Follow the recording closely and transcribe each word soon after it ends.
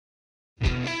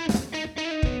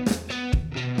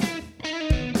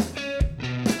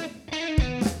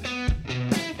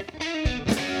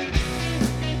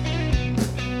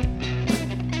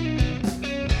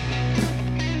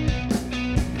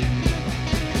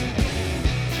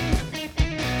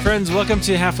Friends, welcome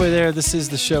to Halfway There. This is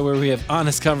the show where we have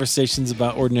honest conversations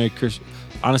with ordinary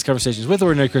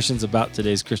Christians about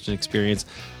today's Christian experience.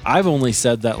 I've only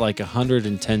said that like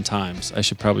 110 times. I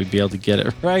should probably be able to get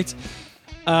it right.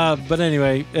 But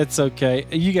anyway, it's okay.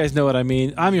 You guys know what I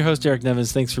mean. I'm your host, Eric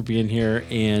Nevins. Thanks for being here.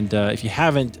 And if you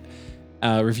haven't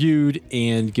reviewed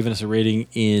and given us a rating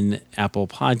in Apple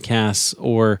Podcasts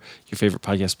or your favorite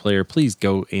podcast player, please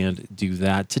go and do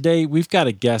that. Today, we've got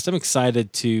a guest. I'm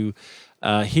excited to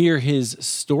hear his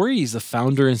story. He's the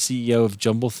founder and CEO of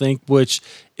Jumblethink, which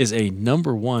is a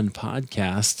 #1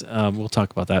 podcast. We'll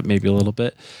talk about that maybe a little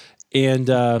bit. And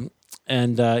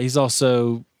he's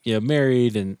also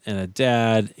married and a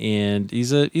dad, and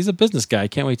he's a business guy. I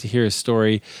can't wait to hear his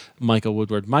story. Michael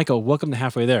Woodward. Michael, welcome to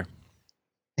Halfway There.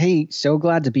 Hey, so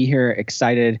glad to be here.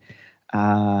 Excited.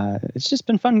 It's just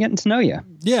been fun getting to know you.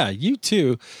 Yeah, you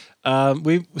too.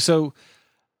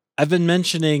 I've been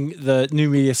mentioning the New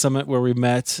Media Summit where we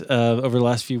met over the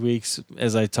last few weeks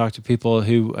as I talked to people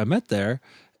who I met there.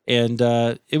 And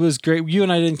it was great. You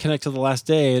and I didn't connect till the last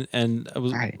day, and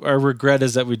Right. Our regret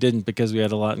is that we didn't because we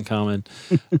had a lot in common.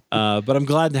 But I'm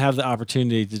glad to have the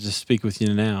opportunity to just speak with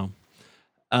you now.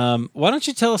 Why don't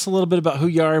you tell us a little bit about who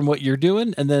you are and what you're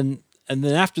doing, and then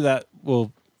after that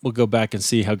we'll go back and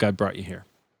see how God brought you here.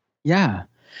 Yeah.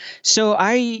 So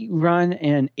I run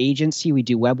an agency. We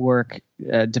do web work,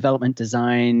 development,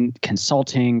 design,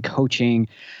 consulting, coaching,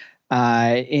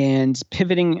 and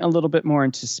pivoting a little bit more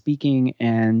into speaking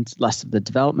and less of the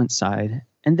development side.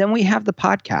 And then we have the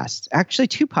podcast, actually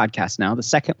 2 podcasts now. The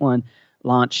second one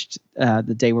launched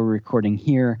the day we're recording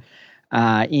here. So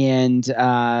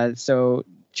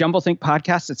Jumblethink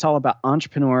podcast, it's all about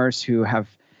entrepreneurs who have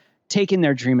taken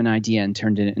their dream and idea and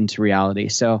turned it into reality.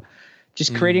 So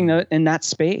just creating in that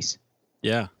space.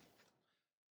 Yeah.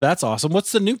 That's awesome.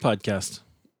 What's the new podcast?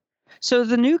 So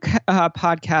the new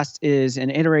podcast is an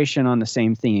iteration on the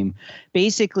same theme.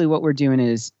 Basically, what we're doing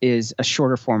is a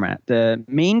shorter format. The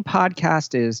main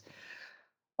podcast is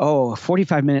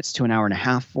 45 minutes to an hour and a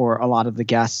half for a lot of the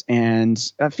guests.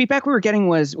 And feedback we were getting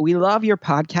was, we love your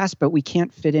podcast, but we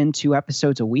can't fit in 2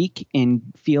 episodes a week and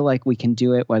feel like we can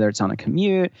do it, whether it's on a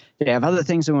commute. They have other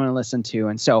things we want to listen to.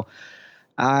 And so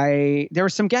there were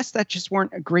some guests that just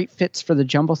weren't great fits for the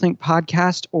Jumblethink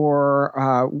podcast,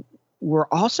 or we're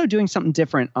also doing something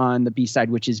different on the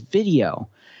B-side, which is video,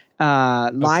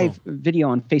 live video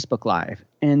on Facebook Live.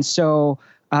 And so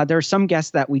there are some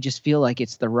guests that we just feel like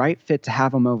it's the right fit to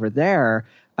have them over there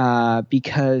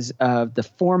because of the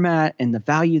format, and the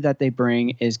value that they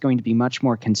bring is going to be much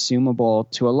more consumable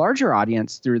to a larger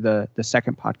audience through the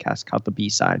second podcast called the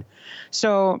B-side.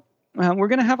 So we're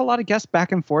going to have a lot of guests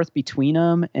back and forth between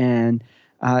them. And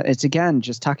it's, again,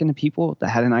 just talking to people that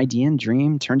had an idea and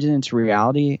dream, turned it into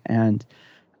reality. And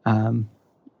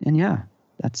yeah,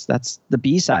 that's the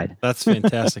B-side. That's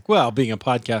fantastic. Well, being a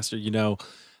podcaster,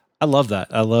 I love that.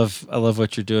 I love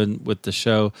what you're doing with the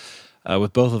show,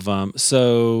 with both of them.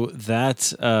 So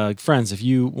that, friends, if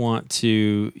you want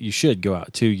to, you should go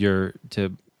out to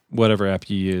whatever app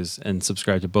you use and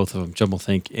subscribe to both of them,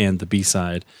 Jumblethink and the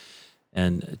B-side,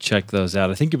 and check those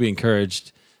out. I think you'll be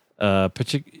encouraged,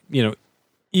 even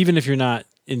if you're not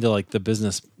into like the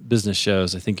business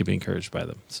shows, I think you'll be encouraged by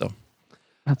them. So,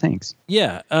 thanks.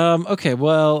 Yeah. Okay.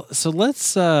 Well, so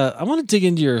let's. I want to dig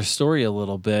into your story a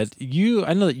little bit.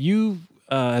 I know that you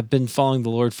have been following the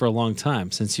Lord for a long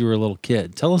time, since you were a little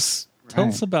kid. Tell us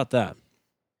about that.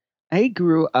 I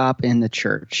grew up in the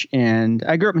church, and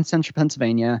I grew up in central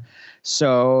Pennsylvania.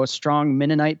 So strong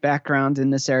Mennonite background in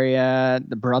this area,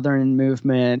 the Brethren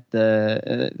movement.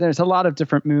 There's a lot of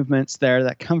different movements there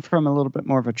that come from a little bit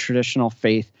more of a traditional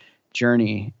faith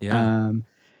journey. Yeah.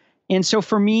 And so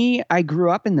for me, I grew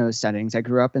up in those settings. I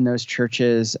grew up in those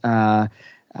churches,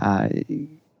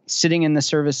 sitting in the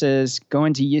services,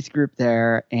 going to youth group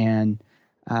there, and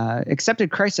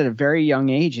accepted Christ at a very young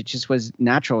age. It just was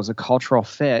natural as a cultural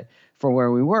fit for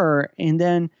where we were. And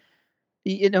then,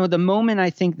 the moment I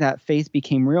think that faith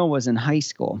became real was in high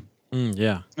school.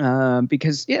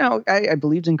 Because, I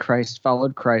believed in Christ,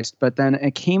 followed Christ, but then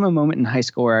it came a moment in high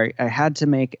school where I had to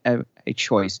make a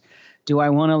choice. Do I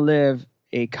want to live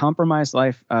a compromised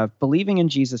life of believing in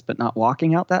Jesus but not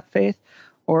walking out that faith?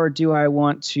 Or do I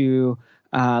want to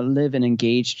live an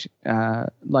engaged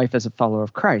life as a follower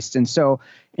of Christ? And so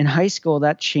in high school,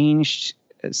 that changed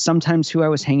sometimes who I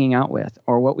was hanging out with,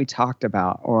 or what we talked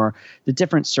about, or the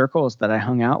different circles that I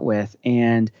hung out with.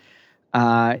 And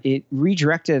it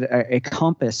redirected a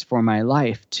compass for my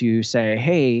life to say,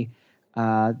 hey,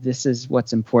 this is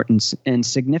what's important and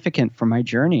significant for my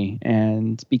journey,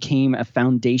 and became a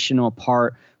foundational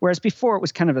part. Whereas before it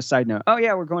was kind of a side note. Oh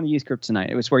yeah, we're going to youth group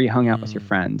tonight. It was where you hung out with your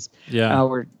friends. Yeah.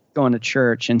 We're going to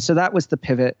church. And so that was the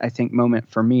pivot, I think, moment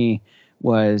for me,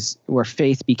 was where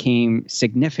faith became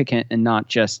significant and not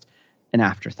just an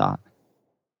afterthought.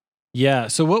 Yeah.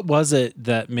 So what was it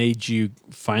that made you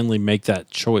finally make that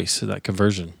choice, that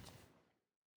conversion?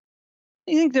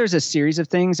 I think there's a series of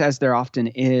things, as there often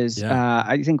is. Yeah.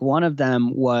 I think one of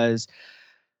them was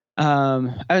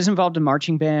I was involved in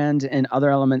marching band and other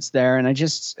elements there, and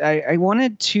I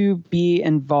wanted to be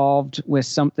involved with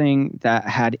something that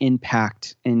had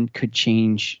impact and could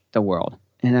change the world.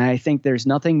 And I think there's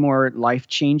nothing more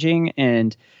life-changing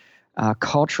and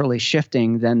culturally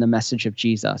shifting than the message of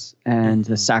Jesus and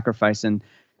the sacrifice and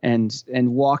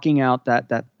walking out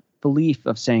that belief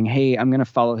of saying, hey, I'm going to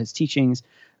follow his teachings.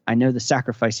 I know the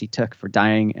sacrifice he took for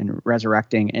dying and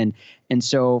resurrecting. And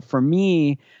so for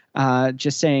me,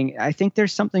 just saying, I think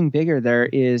there's something bigger. There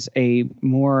is a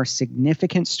more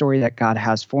significant story that God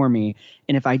has for me.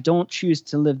 And if I don't choose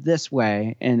to live this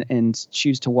way and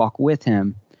choose to walk with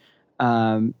him,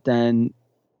 then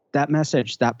that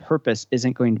message, that purpose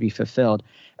isn't going to be fulfilled.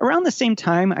 Around the same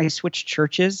time, I switched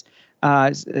churches.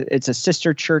 It's a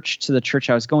sister church to the church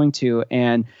I was going to.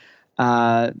 And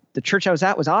the church I was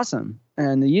at was awesome.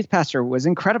 And the youth pastor was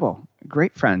incredible,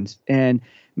 great friend, and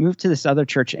moved to this other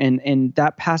church. And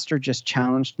that pastor just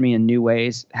challenged me in new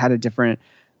ways, had a different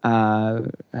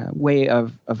way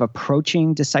of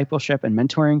approaching discipleship and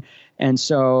mentoring. And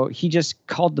so he just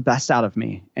called the best out of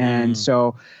me. And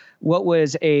so what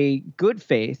was a good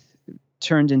faith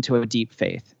turned into a deep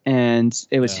faith. And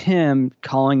it was him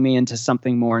calling me into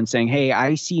something more and saying, hey,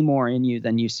 I see more in you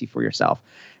than you see for yourself.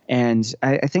 And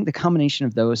I think the combination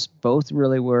of those both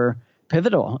really were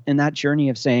pivotal in that journey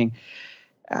of saying,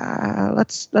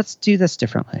 let's do this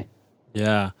differently.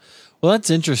 Yeah. Well,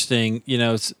 that's interesting. You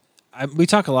know, we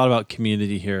talk a lot about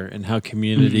community here and how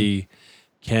community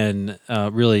can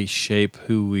really shape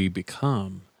who we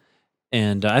become.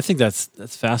 And I think that's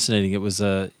fascinating. It was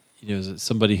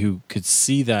somebody who could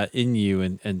see that in you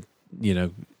and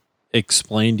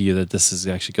explain to you that this is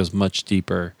actually goes much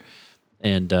deeper,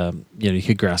 and you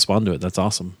could grasp onto it. That's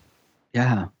awesome.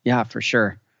 Yeah, for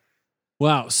sure.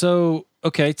 Wow. So,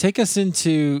 okay, take us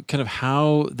into kind of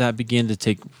how that began to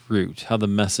take root, how the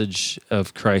message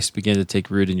of Christ began to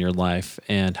take root in your life,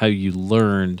 and how you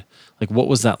learned. Like, what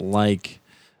was that like?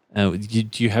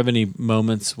 Do you have any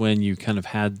moments when you kind of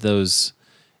had those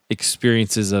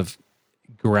experiences of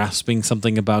grasping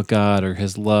something about God or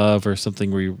his love or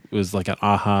something where it was like an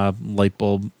aha light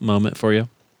bulb moment for you?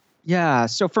 Yeah.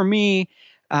 So for me,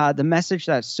 the message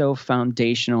that's so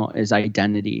foundational is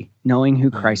identity, knowing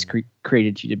who Christ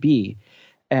created you to be.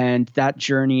 And that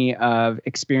journey of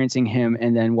experiencing him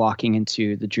and then walking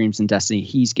into the dreams and destiny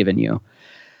he's given you.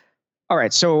 All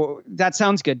right, so that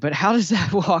sounds good, but how does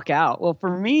that walk out? Well, for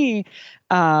me,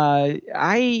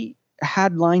 I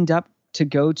had lined up to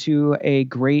go to a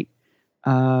great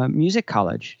music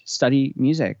college, study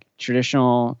music,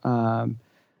 traditional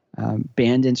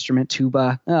band instrument,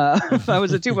 tuba. I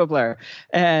was a tuba player,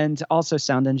 and also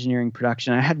sound engineering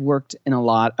production. I had worked in a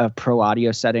lot of pro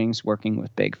audio settings, working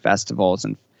with big festivals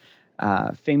and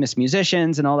famous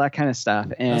musicians and all that kind of stuff.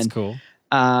 And that's cool.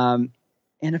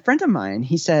 And a friend of mine,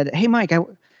 he said, hey, Mike, I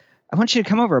want you to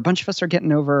come over. A bunch of us are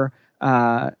getting over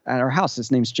at our house.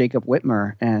 His name's Jacob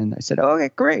Whitmer. And I said, oh,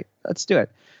 okay, great. Let's do it.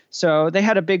 So they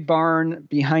had a big barn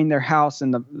behind their house,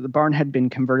 and the barn had been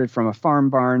converted from a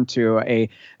farm barn to a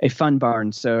fun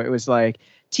barn. So it was like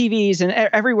TVs and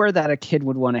everywhere that a kid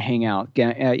would want to hang out.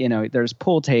 There's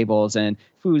pool tables and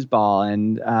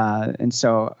foosball. And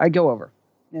so I go over.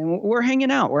 And we're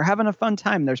hanging out. We're having a fun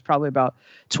time. There's probably about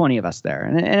 20 of us there.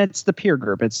 And it's the peer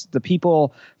group. It's the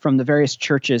people from the various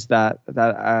churches that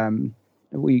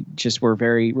we just were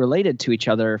very related to each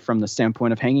other from the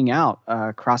standpoint of hanging out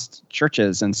across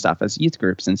churches and stuff as youth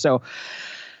groups. And so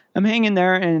I'm hanging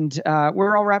there, and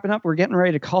we're all wrapping up. We're getting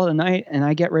ready to call it a night, and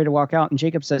I get ready to walk out. And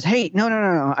Jacob says, hey, no.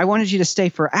 I wanted you to stay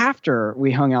for after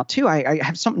we hung out, too. I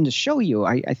have something to show you.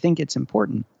 I think it's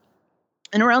important.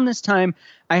 And around this time,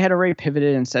 I had already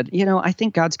pivoted and said, I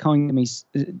think God's calling me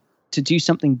to do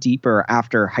something deeper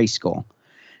after high school.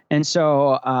 And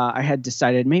so I had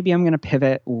decided maybe I'm going to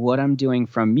pivot what I'm doing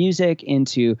from music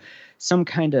into some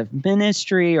kind of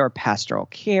ministry or pastoral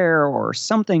care or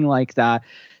something like that.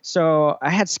 So I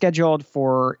had scheduled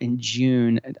for in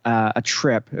June a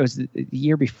trip. It was the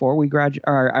year before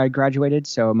I graduated,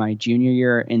 so my junior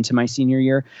year into my senior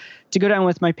year, to go down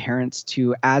with my parents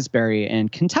to Asbury in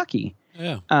Kentucky.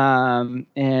 Yeah.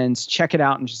 And check it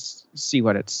out and just see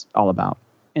what it's all about.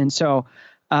 And so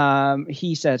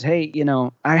he says, hey,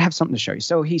 I have something to show you.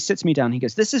 So he sits me down. He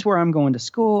goes, this is where I'm going to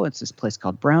school. It's this place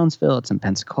called Brownsville. It's in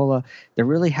Pensacola. They're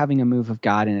really having a move of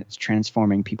God, and it's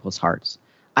transforming people's hearts.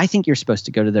 I think you're supposed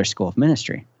to go to their school of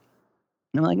ministry.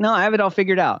 And I'm like, no, I have it all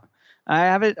figured out. I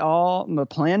have it all. The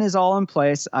plan is all in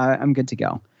place. I'm good to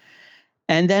go.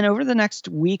 And then over the next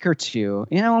week or two,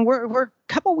 we're a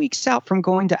couple weeks out from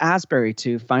going to Asbury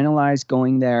to finalize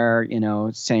going there,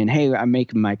 saying, hey, I'm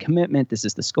making my commitment. This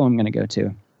is the school I'm going to go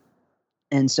to.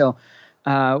 And so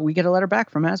we get a letter back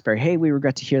from Asbury. Hey, we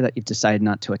regret to hear that you've decided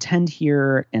not to attend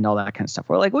here and all that kind of stuff.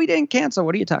 We're like, we didn't cancel.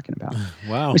 What are you talking about?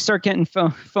 Wow. We start getting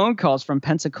phone calls from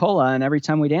Pensacola, and every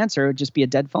time we'd answer, it would just be a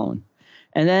dead phone.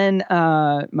 And then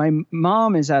my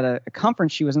mom is at a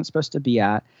conference she wasn't supposed to be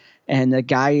at. And the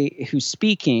guy who's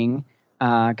speaking,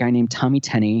 a guy named Tommy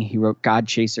Tenney, he wrote God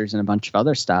Chasers and a bunch of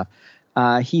other stuff.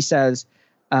 He says,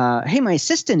 hey, my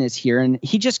assistant is here. And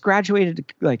he just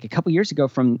graduated like a couple years ago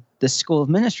from the School of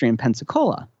Ministry in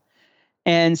Pensacola.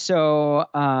 And so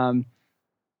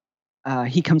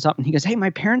he comes up and he goes, hey, my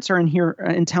parents are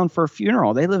in town for a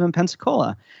funeral. They live in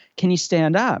Pensacola. Can you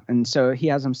stand up? And so he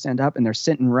has them stand up, and they're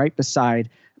sitting right beside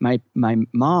my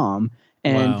mom,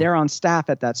 and they're on staff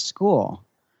at that school.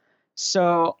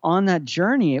 So on that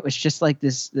journey, it was just like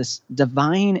this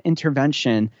divine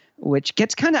intervention, which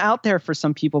gets kind of out there for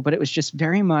some people, but it was just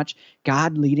very much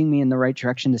God leading me in the right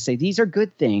direction to say, these are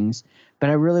good things, but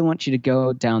I really want you to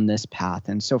go down this path.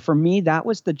 And so for me, that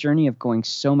was the journey of going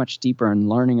so much deeper and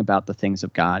learning about the things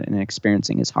of God and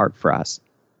experiencing his heart for us.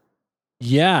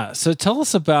 Yeah. So tell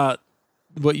us about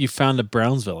what you found at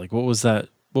Brownsville. Like, what was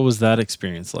that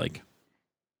experience like?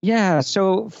 Yeah.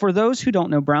 So for those who don't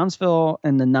know, Brownsville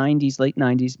in the 90s, late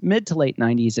 90s, mid to late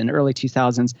 90s and early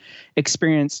 2000s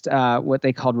experienced what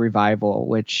they called revival,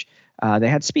 which they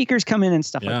had speakers come in and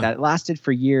stuff like that. It lasted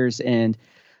for years. And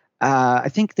I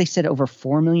think they said over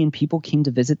 4 million people came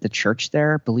to visit the church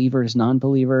there, believers,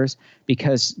 non-believers,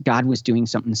 because God was doing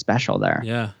something special there.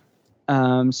 Yeah.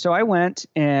 So I went,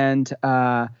 and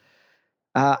I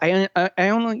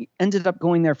only ended up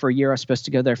going there for a year. I was supposed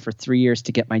to go there for 3 years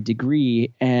to get my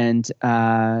degree, and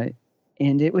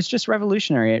it was just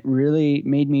revolutionary. It really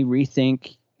made me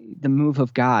rethink the move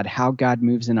of God, how God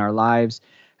moves in our lives,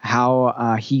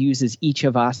 how he uses each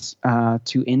of us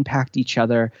to impact each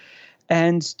other,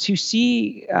 and to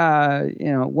see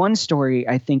one story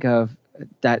I think of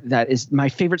that is my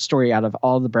favorite story out of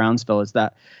all the Brownsville is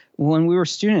that when we were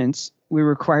students, we were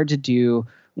required to do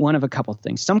one of a couple of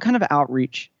things, some kind of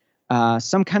outreach,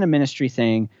 some kind of ministry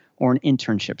thing, or an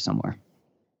internship somewhere.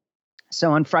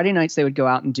 So on Friday nights, they would go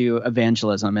out and do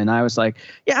evangelism. And I was like,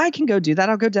 yeah, I can go do that.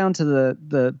 I'll go down to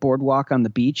the boardwalk on the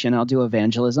beach and I'll do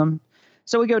evangelism.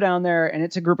 So we go down there, and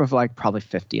it's a group of like probably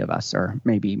 50 of us or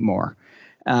maybe more.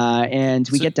 And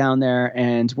we get down there,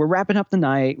 and we're wrapping up the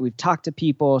night. We've talked to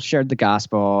people, shared the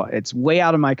gospel. It's way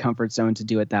out of my comfort zone to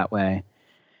do it that way.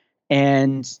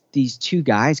 And these two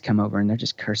guys come over, and they're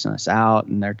just cursing us out,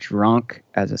 and they're drunk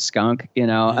as a skunk,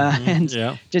 and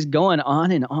just going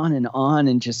on and on and on,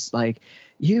 and just like,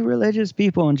 you religious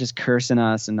people, and just cursing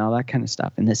us and all that kind of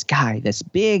stuff. And this guy, this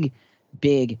big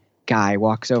guy,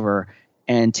 walks over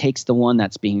and takes the one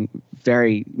that's being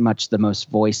very much the most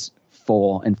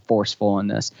voiceful and forceful in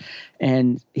this,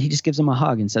 and he just gives him a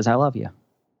hug and says, I love you.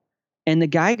 And the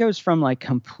guy goes from like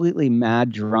completely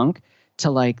mad drunk to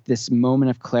like this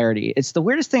moment of clarity. It's the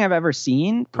weirdest thing I've ever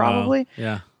seen, probably. Wow.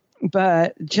 Yeah.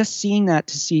 But just seeing that,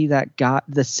 to see that God,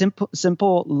 the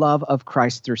simple love of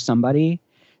Christ through somebody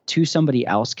to somebody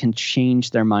else can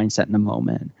change their mindset in a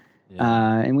moment.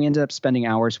 Yeah. And we ended up spending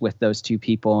hours with those two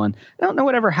people, and I don't know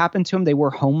whatever happened to them. They were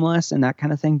homeless and that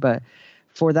kind of thing, but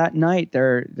for that night,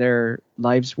 their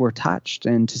lives were touched.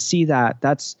 And to see that,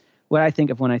 that's what I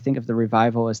think of when I think of the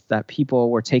revival, is that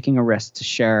people were taking a risk to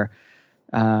share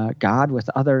God with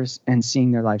others and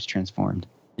seeing their lives transformed.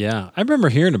 Yeah. I remember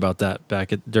hearing about that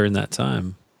during that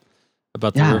time,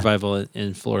 about the revival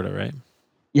in Florida, right?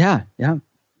 Yeah. Yeah.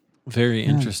 Very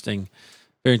interesting.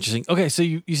 Very interesting. Okay. So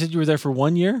you said you were there for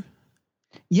 1 year?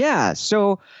 Yeah.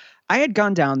 So I had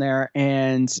gone down there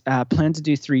and planned to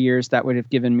do 3 years. That would have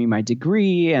given me my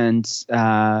degree and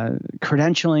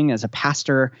credentialing as a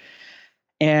pastor.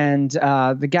 And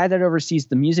the guy that oversees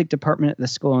the music department at the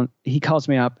school, he calls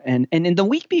me up. And in the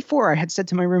week before, I had said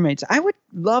to my roommates, I would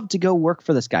love to go work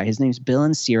for this guy. His name's Bill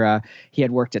Ansira. He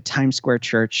had worked at Times Square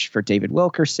Church for David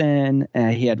Wilkerson.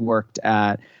 He had worked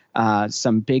at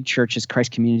some big churches,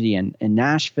 Christ Community in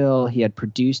Nashville. He had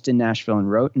produced in Nashville and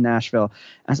wrote in Nashville.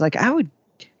 I was like,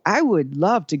 I would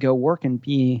love to go work and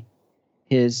be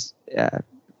his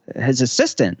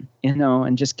assistant,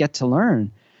 and just get to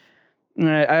learn.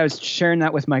 I was sharing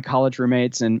that with my college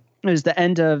roommates, and it was the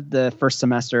end of the first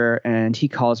semester, and he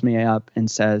calls me up and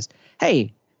says,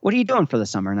 "Hey, what are you doing for the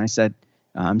summer?" And I said,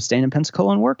 "I'm staying in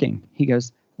Pensacola and working." He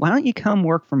goes, "Why don't you come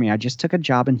work for me? I just took a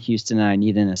job in Houston and I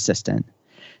need an assistant."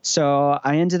 So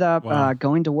I ended up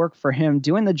going to work for him,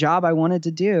 doing the job I wanted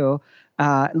to do,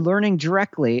 learning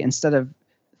directly instead of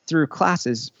through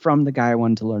classes from the guy I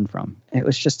wanted to learn from. It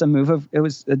was just it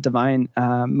was a divine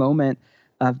moment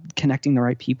of connecting the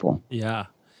right people. Yeah.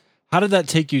 How did that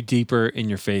take you deeper in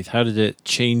your faith? How did it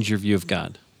change your view of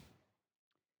God?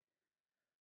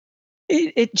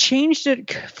 It changed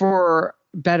it for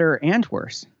better and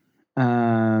worse.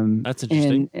 That's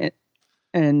interesting.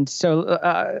 And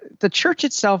so the church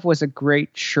itself was a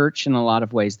great church in a lot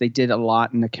of ways. They did a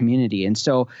lot in the community. And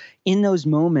so in those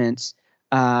moments,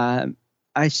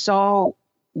 I saw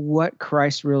what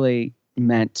Christ really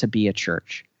meant to be a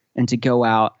church and to go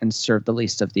out and serve the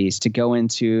least of these, to go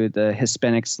into the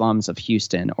Hispanic slums of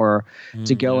Houston, or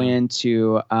to go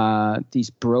into these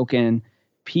broken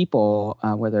people,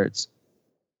 whether it's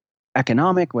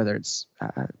economic, whether it's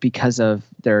because of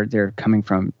they're coming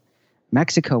from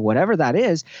Mexico, whatever that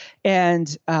is. And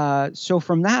so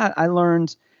from that, I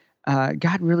learned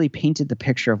God really painted the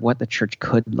picture of what the church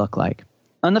could look like.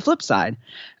 On the flip side,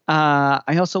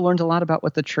 I also learned a lot about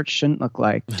what the church shouldn't look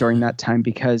like during that time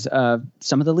because of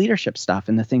some of the leadership stuff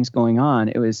and the things going on.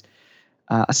 It was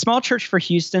a small church for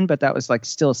Houston, but that was like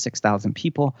still 6,000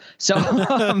 people. So,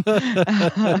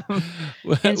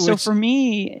 and so for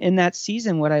me in that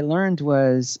season, what I learned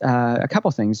was a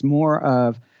couple things. More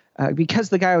of because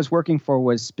the guy I was working for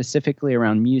was specifically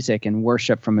around music and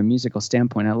worship from a musical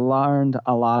standpoint, I learned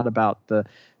a lot about the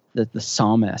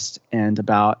psalmist and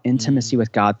about intimacy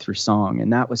with God through song.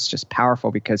 And that was just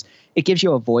powerful because it gives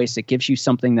you a voice. It gives you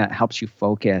something that helps you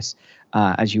focus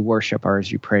as you worship or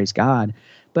as you praise God.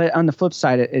 But on the flip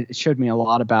side, it showed me a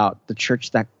lot about the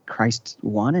church that Christ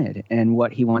wanted and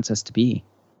what he wants us to be.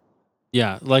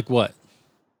 Yeah, like what?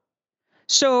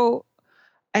 So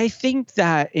I think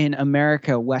that in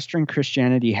America, Western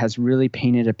Christianity has really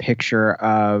painted a picture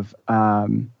of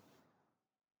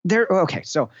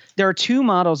So there are two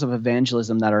models of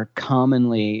evangelism that are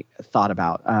commonly thought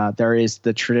about. There is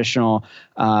the traditional,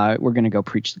 we're going to go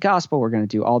preach the gospel, we're going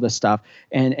to do all this stuff.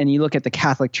 And you look at the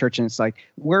Catholic Church and it's like,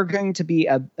 we're going to be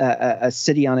a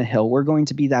city on a hill. We're going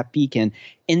to be that beacon.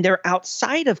 And they're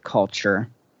outside of culture.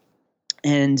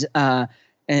 And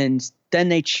then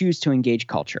they choose to engage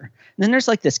culture. And then there's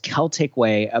like this Celtic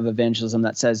way of evangelism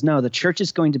that says, no, the church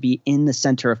is going to be in the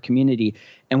center of community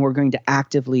and we're going to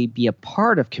actively be a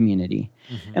part of community.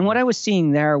 Mm-hmm. And what I was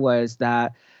seeing there was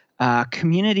that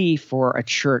community for a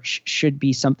church should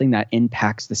be something that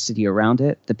impacts the city around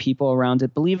it, the people around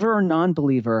it, believer or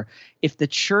non-believer. If the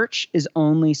church is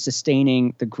only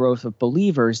sustaining the growth of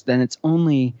believers, then it's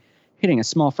only hitting a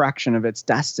small fraction of its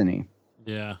destiny.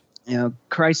 Yeah. You know,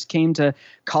 Christ came to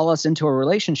call us into a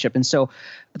relationship. And so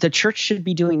the church should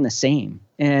be doing the same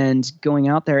and going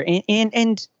out there.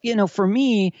 And you know, for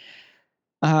me,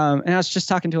 and I was just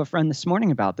talking to a friend this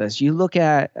morning about this. You look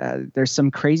at, there's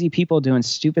some crazy people doing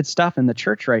stupid stuff in the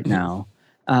church right now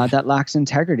that lacks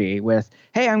integrity with,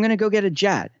 hey, I'm going to go get a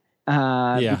jet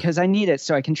because I need it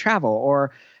so I can travel. Or,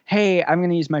 hey, I'm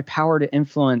going to use my power to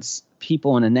influence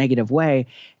people in a negative way.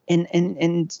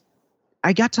 And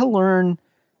I got to learn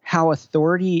how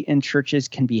authority in churches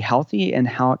can be healthy and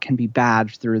how it can be bad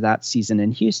through that season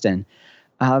in Houston.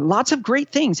 Lots of great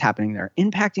things happening there,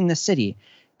 impacting the city,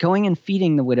 going and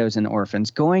feeding the widows and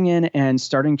orphans, going in and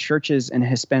starting churches in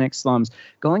Hispanic slums,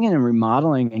 going in and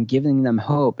remodeling and giving them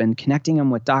hope and connecting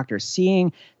them with doctors,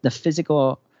 seeing the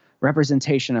physical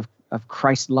representation of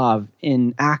Christ's love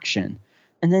in action.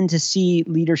 And then to see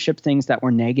leadership things that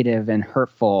were negative and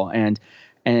hurtful and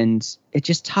it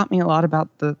just taught me a lot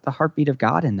about the heartbeat of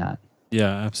God in that.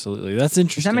 Yeah, absolutely. That's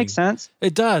interesting. Does that make sense?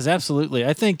 It does, absolutely.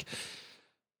 I think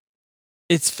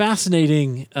it's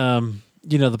fascinating.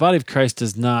 The body of Christ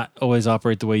does not always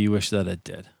operate the way you wish that it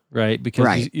did, right?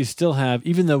 Because you still have,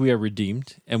 even though we are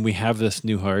redeemed and we have this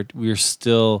new heart, we are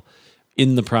still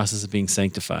in the process of being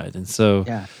sanctified. And so,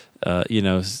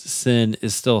 sin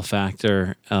is still a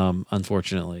factor,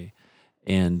 unfortunately.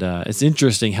 And it's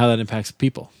interesting how that impacts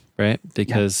people. Right?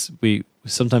 Because we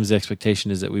sometimes the expectation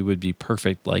is that we would be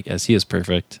perfect, like as he is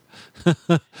perfect.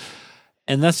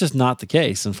 And that's just not the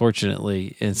case,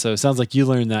 unfortunately. And so it sounds like you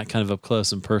learned that kind of up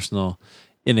close and personal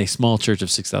in a small church of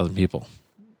 6,000 people.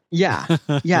 Yeah.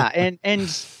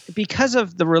 And because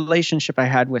of the relationship I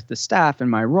had with the staff and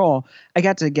my role, I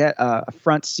got to get a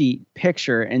front seat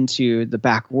picture into the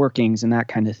back workings and that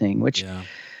kind of thing, which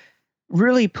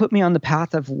really put me on the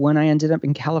path of when I ended up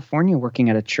in California working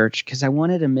at a church, because I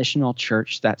wanted a missional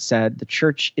church that said the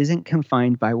church isn't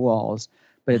confined by walls,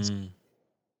 but it's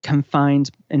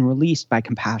confined and released by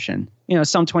compassion.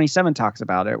 Psalm 27 talks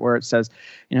about it, where it says,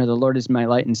 the Lord is my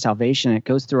light and salvation. It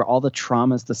goes through all the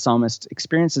traumas the psalmist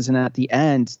experiences. And at the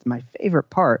end, my favorite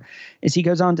part is he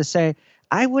goes on to say,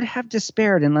 I would have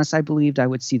despaired unless I believed I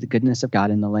would see the goodness of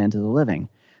God in the land of the living.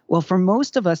 Well, for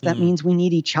most of us, that means we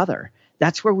need each other.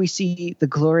 That's where we see the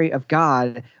glory of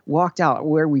God walked out,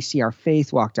 where we see our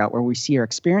faith walked out, where we see our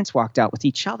experience walked out with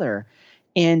each other.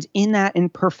 And in that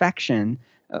imperfection,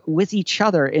 with each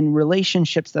other, in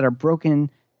relationships that are broken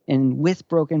and with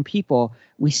broken people,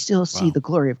 we still see the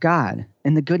glory of God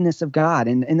and the goodness of God.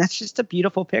 And that's just a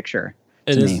beautiful picture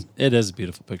to me. It is a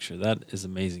beautiful picture. That is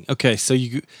amazing. Okay, so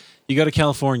you go to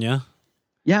California.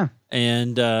 Yeah.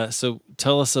 And so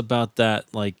tell us about that,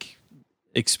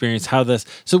 experience, how this.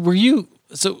 So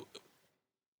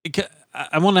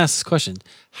I want to ask this question.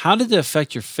 How did it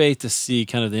affect your faith to see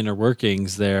kind of the inner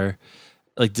workings there?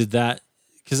 Did that,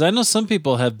 because I know some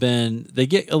people they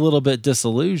get a little bit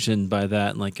disillusioned by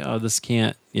that and this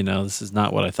can't, this is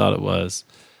not what I thought it was.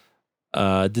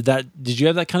 Did you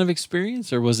have that kind of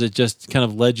experience, or was it just kind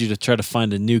of led you to try to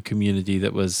find a new community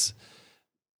that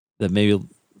maybe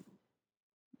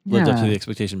lived up to the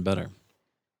expectation better?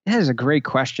 That is a great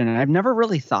question, and I've never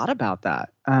really thought about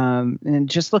that. And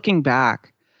just looking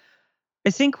back, I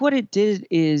think what it did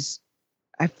is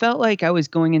I felt like I was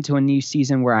going into a new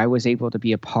season where I was able to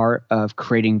be a part of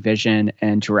creating vision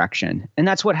and direction. And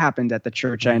that's what happened at the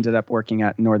church I ended up working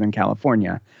at in Northern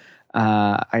California.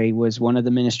 I was one of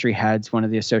the ministry heads, one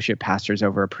of the associate pastors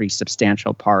over a pretty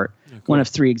substantial part, one of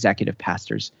 3 executive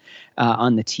pastors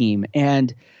on the team.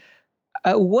 And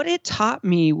what it taught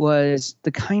me was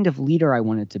the kind of leader I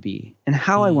wanted to be, and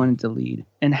how I wanted to lead,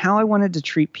 and how I wanted to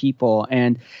treat people,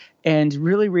 and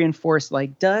really reinforce,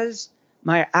 does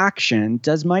my action,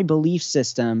 does my belief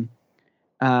system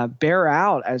bear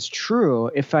out as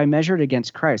true if I measured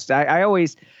against Christ? I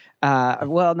always,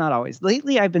 not always.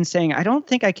 Lately, I've been saying I don't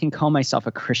think I can call myself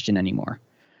a Christian anymore,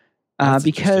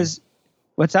 because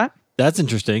what's that? That's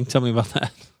interesting. Tell me about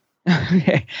that.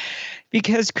 Okay.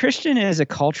 Because Christian is a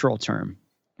cultural term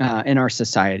in our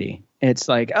society. It's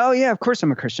oh yeah, of course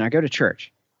I'm a Christian. I go to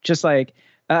church. Just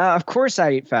of course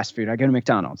I eat fast food. I go to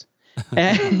McDonald's.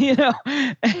 And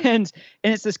and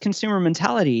it's this consumer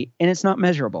mentality, and it's not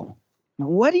measurable.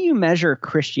 What do you measure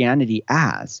Christianity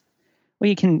as? Well,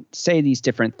 you can say these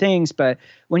different things, but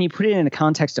when you put it in a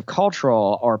context of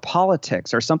cultural or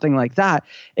politics or something like that,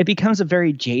 it becomes a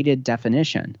very jaded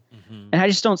definition. And I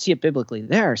just don't see it biblically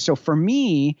there. So for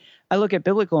me, I look at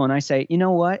biblical and I say, you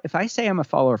know what? If I say I'm a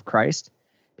follower of Christ,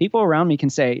 people around me can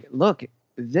say, look,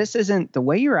 this isn't the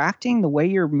way you're acting, the way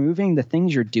you're moving, the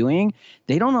things you're doing.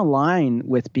 They don't align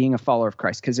with being a follower of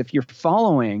Christ. Because if you're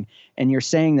following and you're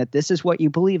saying that this is what you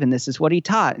believe and this is what he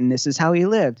taught and this is how he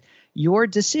lived, your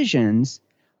decisions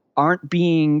aren't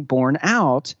being borne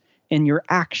out in your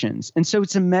actions. And so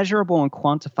it's a measurable and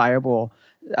quantifiable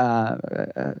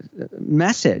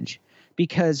message,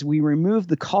 because we remove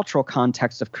the cultural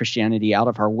context of Christianity out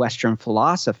of our Western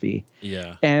philosophy.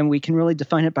 Yeah. And we can really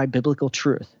define it by biblical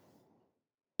truth.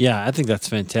 Yeah, I think that's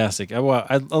fantastic. I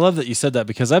love that you said that,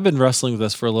 because I've been wrestling with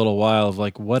this for a little while of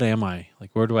what am I?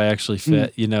 Where do I actually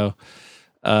fit? And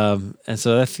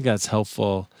so I think that's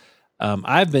helpful.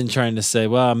 I've been trying to say,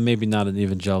 well, I'm maybe not an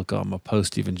evangelical, I'm a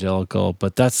post-evangelical,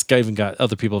 but that's even got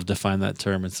other people have defined that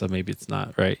term, and so maybe it's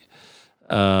not right.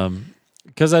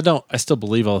 Because I still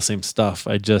believe all the same stuff.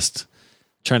 I just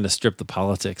trying to strip the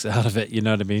politics out of it. You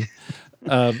know what I mean?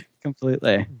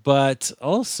 Completely. But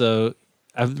also,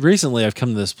 I've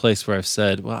come to this place where I've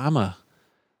said, well,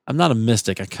 I'm not a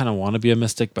mystic. I kind of want to be a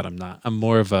mystic, but I'm not. I'm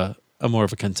more of a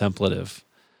contemplative,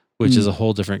 which is a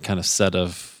whole different kind of set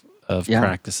of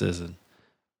practices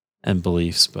and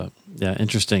beliefs. But yeah,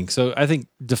 interesting. So I think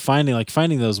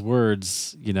finding those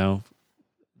words,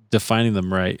 defining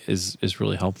them right is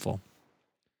really helpful.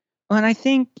 Well, and I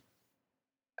think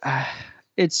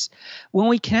it's when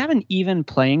we can have an even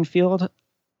playing field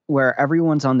where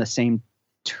everyone's on the same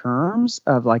terms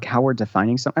of how we're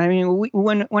defining something. I mean,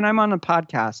 when I'm on a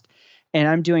podcast and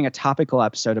I'm doing a topical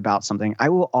episode about something, I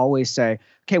will always say,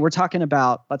 okay, let's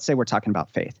say we're talking about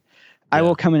faith. Yeah. I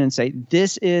will come in and say,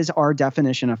 this is our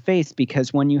definition of faith,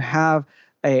 because when you have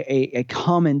a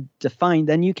common defined,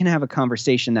 then you can have a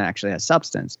conversation that actually has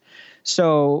substance.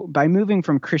 So by moving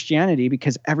from Christianity,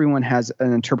 because everyone has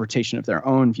an interpretation of their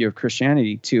own view of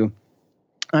Christianity, to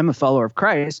I'm a follower of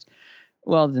Christ,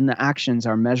 well, then the actions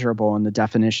are measurable and the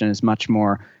definition is much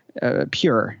more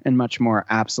pure and much more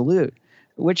absolute.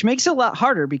 which makes it a lot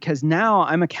harder because now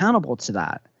I'm accountable to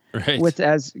that. Right.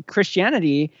 As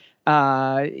Christianity,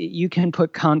 you can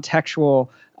put contextual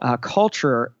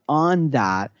culture on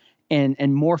that and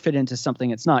morph it into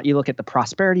something it's not. You look at the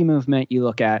prosperity movement, you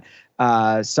look at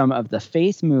some of the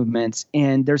faith movements,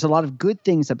 and there's a lot of good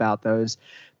things about those,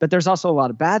 but there's also a lot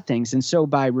of bad things. And so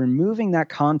by removing that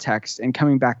context and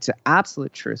coming back to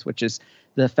absolute truth, which is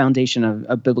the foundation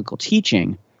of biblical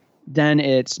teaching, then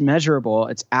it's measurable,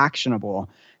 it's actionable,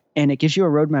 and it gives you a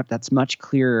roadmap that's much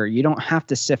clearer. You don't have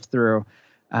to sift through,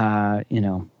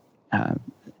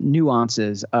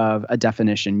 nuances of a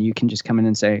definition. You can just come in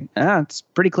and say, it's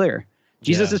pretty clear.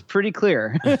 Jesus is pretty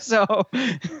clear. So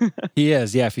he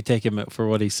is. Yeah. If you take him for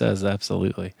what he says,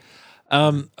 absolutely.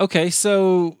 Okay.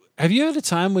 So have you had a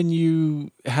time when you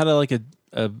had a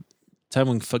time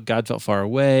when God felt far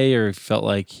away, or felt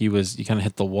like you kind of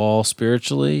hit the wall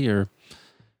spiritually, or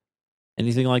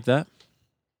anything like that?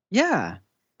 Yeah.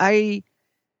 I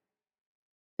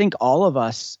think all of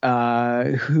us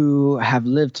who have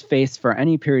lived faith for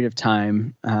any period of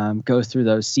time go through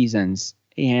those seasons.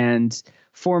 And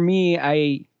for me,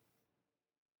 I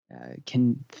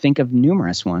can think of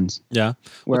numerous ones. Yeah.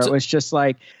 Where it was just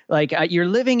like you're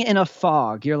living in a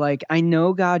fog. You're like, I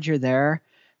know, God, you're there,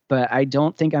 but I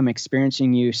don't think I'm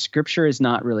experiencing you. Scripture is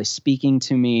not really speaking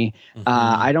to me. Mm-hmm.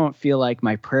 I don't feel like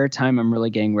my prayer time, I'm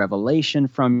really getting revelation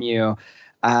from you.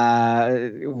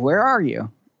 Where are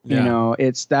you? Yeah. You know,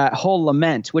 it's that whole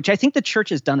lament, which I think the church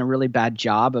has done a really bad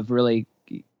job of really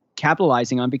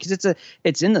capitalizing on, because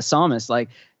it's in the psalmist, like,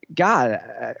 God,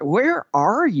 where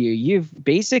are you? You've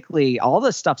basically, all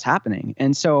this stuff's happening.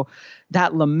 And so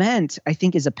that lament, I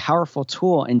think, is a powerful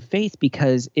tool in faith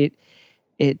because it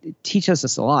teaches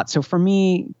us a lot. So for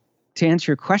me, to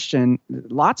answer your question,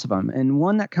 lots of them. And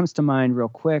one that comes to mind real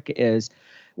quick is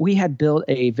we had built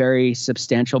a very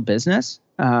substantial business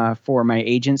for my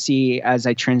agency as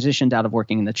I transitioned out of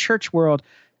working in the church world,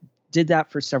 did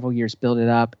that for several years, built it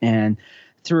up. And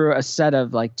through a set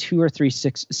of like 2 or 3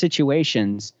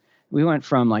 situations, we went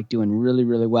from like doing really,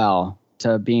 really well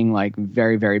to being like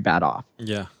very, very bad off.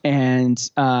 Yeah. And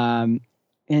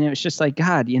it was just like,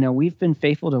 God, we've been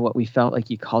faithful to what we felt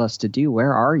like you called us to do.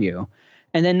 Where are you?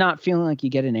 And then not feeling like you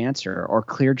get an answer or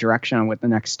clear direction on what the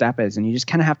next step is. And you just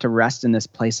kind of have to rest in this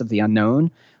place of the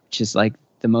unknown, which is like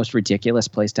the most ridiculous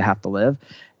place to have to live.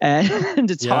 And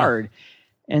it's hard.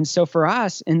 And so for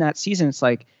us in that season, it's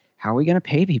like, how are we going to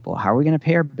pay people? How are we going to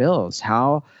pay our bills?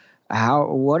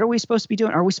 What are we supposed to be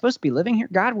doing? Are we supposed to be living here?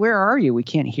 God, where are you? We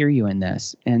can't hear you in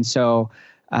this. And so,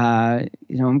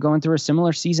 I'm going through a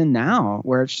similar season now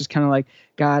where it's just kind of like,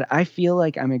 God, I feel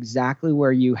like I'm exactly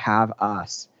where you have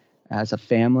us as a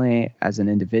family, as an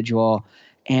individual.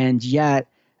 And yet,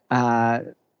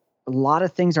 a lot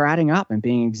of things are adding up and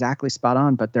being exactly spot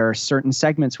on. But there are certain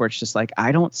segments where it's just like,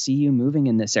 I don't see you moving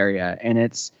in this area. And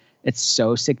it's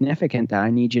so significant that I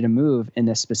need you to move in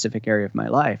this specific area of my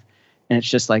life. And it's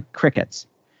just like crickets.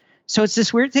 So it's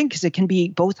this weird thing because it can be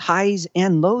both highs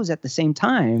and lows at the same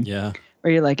time. Yeah.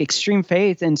 Where you're like extreme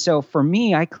faith. And so for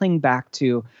me, I cling back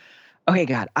to, okay,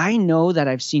 God, I know that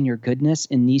I've seen your goodness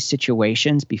in these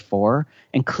situations before,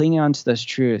 and clinging on to those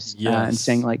truths and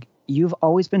saying like, you've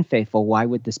always been faithful. Why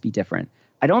would this be different?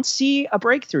 I don't see a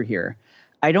breakthrough here.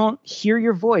 I don't hear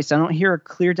your voice. I don't hear a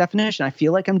clear definition. I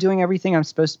feel like I'm doing everything I'm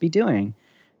supposed to be doing.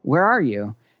 Where are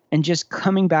you? And just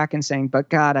coming back and saying, but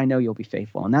God, I know you'll be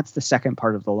faithful. And that's the second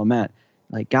part of the lament.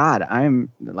 Like, God,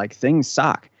 I'm like, things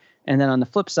suck. And then on the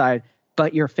flip side,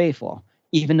 but you're faithful,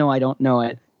 even though I don't know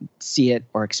it, see it,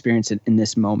 or experience it in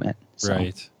this moment. So.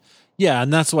 Right. Yeah.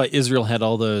 And that's why Israel had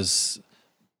all those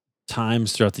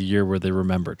times throughout the year where they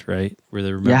remembered, right? Where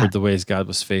they remembered the ways God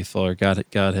was faithful, or God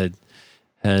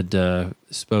had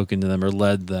spoken to them or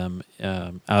led them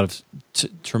out of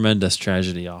tremendous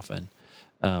tragedy often.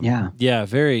 Yeah,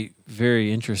 very,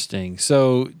 very interesting.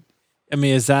 So, I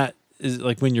mean, is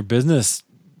like when your business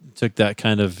took that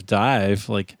kind of dive,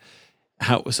 like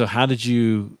how did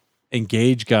you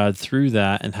engage God through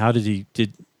that? And how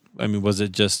was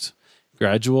it just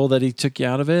gradual that he took you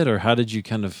out of it, or how did you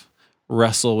kind of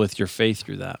wrestle with your faith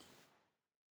through that?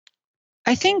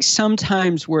 I think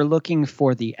sometimes we're looking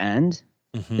for the end.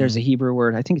 Mm-hmm. There's a Hebrew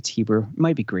word. I think it's Hebrew. It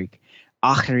might be Greek.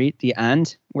 Acharit, the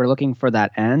end. We're looking for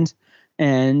that end.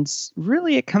 And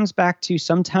really it comes back to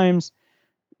sometimes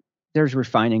there's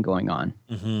refining going on.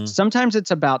 Mm-hmm. Sometimes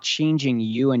it's about changing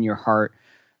you and your heart.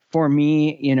 For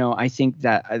me, I think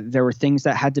that there were things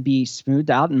that had to be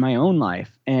smoothed out in my own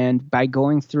life. And by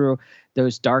going through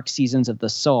those dark seasons of the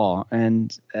soul,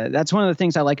 and that's one of the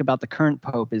things I like about the current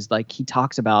Pope is like he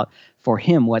talks about for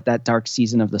him what that dark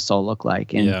season of the soul looked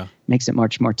like, and makes it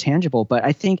much more tangible. But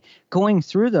I think going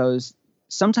through those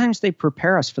sometimes they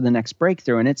prepare us for the next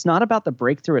breakthrough. And it's not about the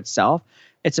breakthrough itself.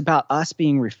 It's about us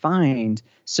being refined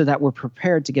so that we're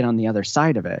prepared to get on the other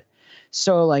side of it.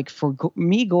 So like for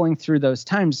me going through those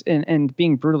times and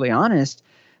being brutally honest,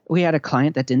 we had a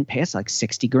client that didn't pay us like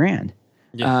 60 grand.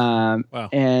 Yeah. Wow.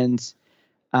 And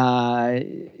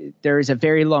there is a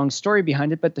very long story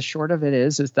behind it, but the short of it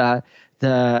is that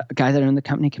the guy that owned the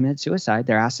company committed suicide.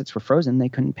 Their assets were frozen. They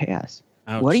couldn't pay us.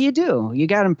 Ouch. What do? You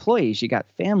got employees, you got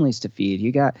families to feed,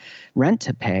 you got rent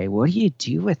to pay. What do you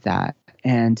do with that?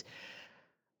 And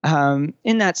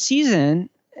in that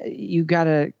season, you got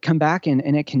to come back and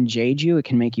it can jade you. It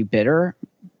can make you bitter,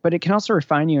 but it can also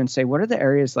refine you and say, what are the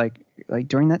areas like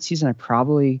during that season, I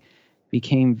probably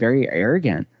became very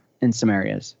arrogant in some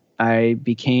areas. I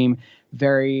became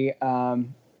very,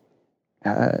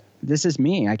 this is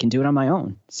me. I can do it on my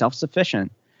own,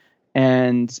 self-sufficient.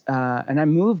 And I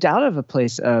moved out of a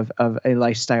place of a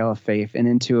lifestyle of faith and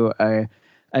into a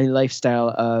lifestyle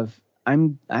of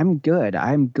I'm good.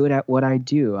 I'm good at what I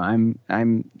do. I'm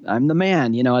the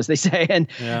man, as they say.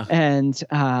 And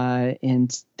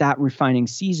that refining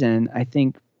season, I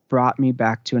think, brought me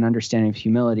back to an understanding of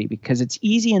humility, because it's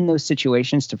easy in those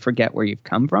situations to forget where you've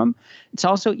come from. It's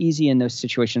also easy in those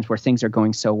situations where things are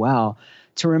going so well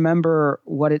to remember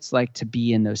what it's like to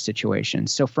be in those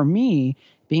situations. So for me,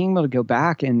 being able to go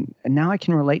back and now I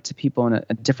can relate to people on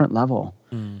a different level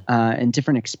and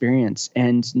different experience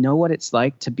and know what it's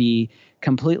like to be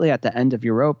completely at the end of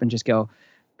your rope and just go,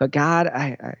 but God,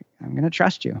 I'm going to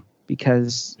trust you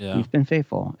because you've been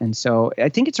faithful. And so I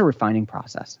think it's a refining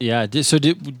process. Yeah. So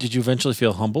did you eventually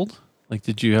feel humbled? Like,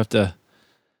 did you have to?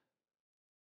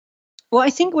 Well, I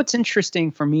think what's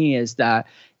interesting for me is that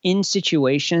in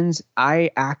situations,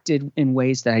 I acted in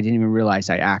ways that I didn't even realize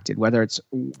I acted, whether it's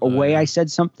a way I said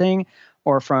something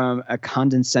or from a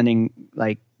condescending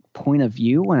point of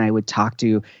view when I would talk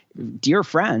to dear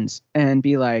friends and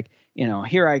be like,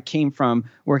 here I came from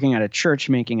working at a church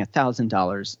making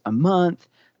 $1,000 a month.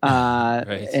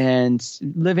 Right. And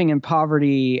living in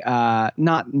poverty,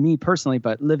 not me personally,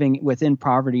 but living within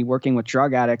poverty, working with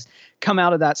drug addicts, come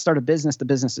out of that, start a business. The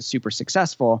business is super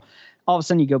successful. All of a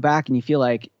sudden you go back and you feel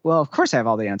like, well, of course I have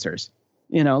all the answers.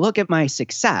 Look at my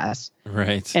success.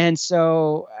 Right. And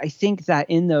so I think that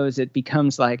in those, it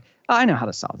becomes like, oh, I know how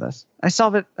to solve this. I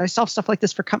solve stuff like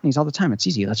this for companies all the time. It's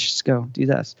easy. Let's just go do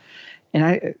this.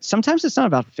 And sometimes it's not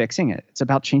about fixing it. It's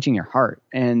about changing your heart.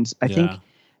 And I think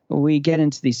we get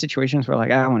into these situations where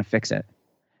I want to fix it.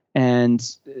 And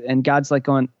God's like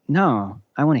going, no,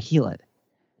 I want to heal it.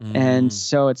 And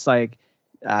so it's like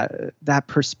that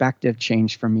perspective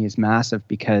change for me is massive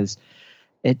because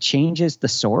it changes the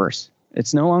source.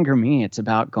 It's no longer me. It's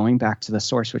about going back to the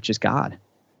source, which is God.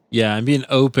 Yeah. And being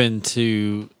open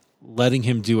to letting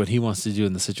him do what he wants to do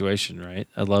in the situation. Right.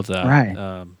 I love that.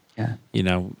 Right.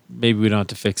 Maybe we don't have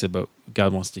to fix it, but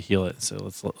God wants to heal it.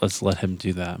 So let's let him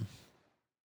do that.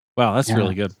 Wow, that's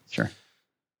really good. Sure.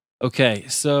 Okay,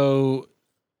 so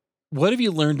what have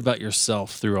you learned about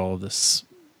yourself through all of this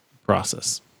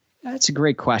process? That's a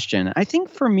great question. I think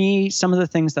for me, some of the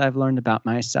things that I've learned about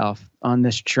myself on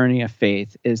this journey of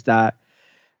faith is that,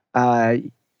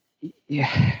 I've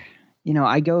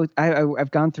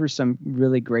gone through some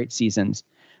really great seasons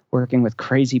working with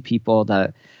crazy people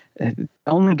that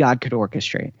only God could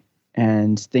orchestrate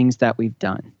and things that we've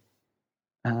done.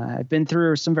 I've been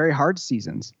through some very hard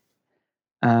seasons.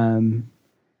 And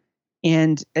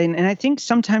I think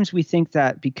sometimes we think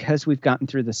that because we've gotten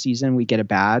through the season, we get a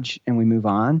badge and we move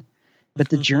on. But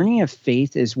the journey of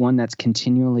faith is one that's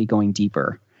continually going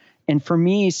deeper. And for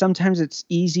me, sometimes it's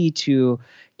easy to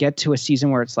get to a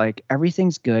season where it's like,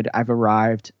 everything's good. I've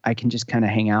arrived. I can just kind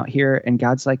of hang out here. And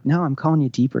God's like, no, I'm calling you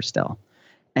deeper still.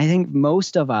 And I think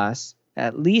most of us,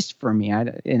 at least for me,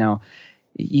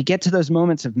 you get to those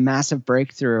moments of massive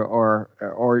breakthrough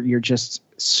or you're just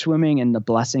swimming in the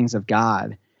blessings of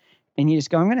God and you just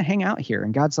go, I'm going to hang out here.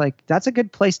 And God's like, that's a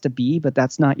good place to be, but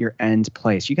that's not your end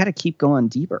place. You got to keep going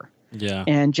deeper. Yeah.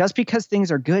 And just because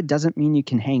things are good doesn't mean you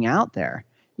can hang out there.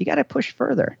 You got to push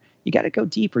further. You got to go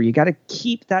deeper. You got to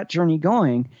keep that journey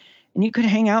going. And you could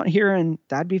hang out here and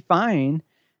that'd be fine.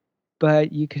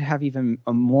 But you could have even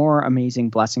more amazing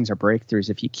blessings or breakthroughs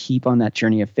if you keep on that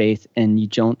journey of faith and you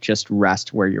don't just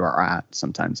rest where you are at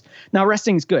sometimes. Now,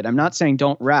 resting is good. I'm not saying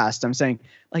don't rest. I'm saying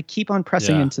keep on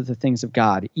pressing into the things of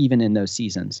God, even in those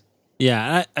seasons.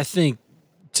 Yeah, I think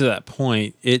to that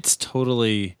point, it's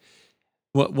totally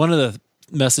one of the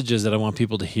messages that I want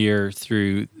people to hear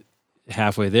through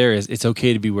halfway there is it's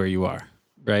okay to be where you are,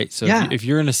 right? So if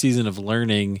you're in a season of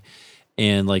learning.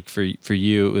 And for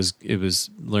you, it was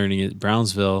learning at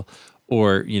Brownsville,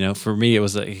 Or, for me, it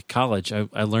was like college.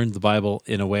 I learned the Bible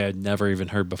in a way I'd never even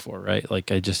heard before, right?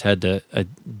 Like I just I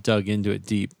dug into it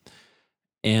deep.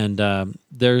 And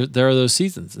there are those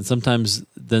seasons, and sometimes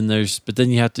but then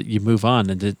you move on,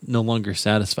 and it no longer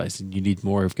satisfies, and you need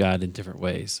more of God in different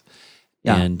ways.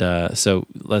 Yeah. And so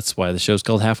that's why the show's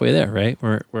called Halfway There, right?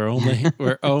 We're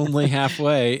only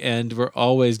halfway, and we're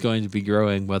always going to be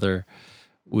growing, whether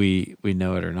we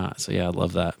know it or not. So yeah, I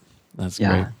love that. That's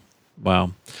great. Wow.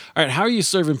 All right, how are you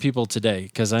serving people today?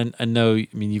 Because I know,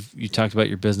 you talked about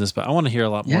your business, but I want to hear a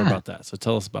lot more about that. So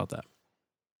tell us about that.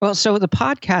 Well, so the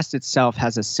podcast itself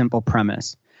has a simple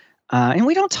premise. And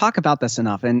we don't talk about this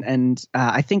enough. And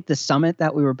I think the summit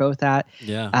that we were both at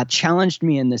challenged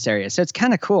me in this area. So it's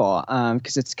kind of cool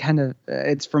because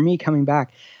it's for me coming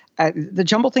back. The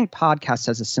Jumble Think podcast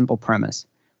has a simple premise.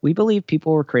 We believe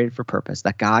people were created for purpose,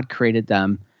 that God created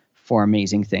them for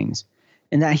amazing things,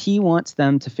 and that he wants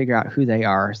them to figure out who they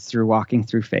are through walking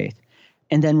through faith,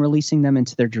 and then releasing them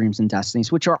into their dreams and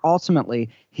destinies, which are ultimately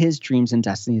his dreams and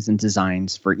destinies and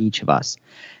designs for each of us.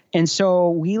 And so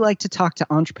we like to talk to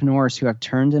entrepreneurs who have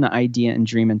turned an idea and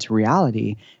dream into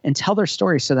reality and tell their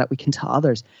story so that we can tell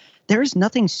others. There is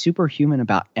nothing superhuman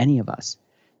about any of us.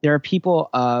 There are people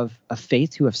of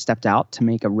faith who have stepped out to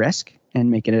make a risk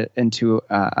and make it into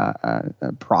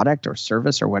a product or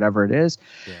service or whatever it is.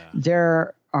 Yeah.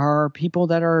 There are people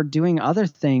that are doing other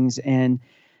things and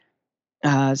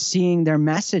seeing their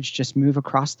message just move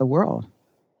across the world.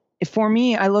 For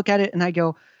me, I look at it and I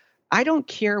go, I don't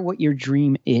care what your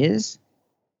dream is.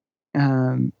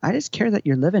 I just care that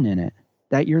you're living in it,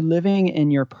 that you're living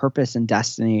in your purpose and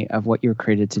destiny of what you're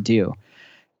created to do.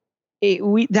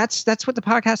 That's what the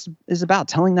podcast is about,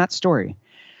 telling that story.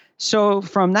 So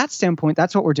from that standpoint,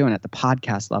 that's what we're doing at the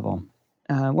podcast level.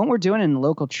 What we're doing in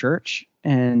local church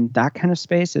and that kind of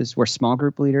space is we're small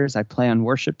group leaders. I play on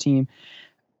worship team.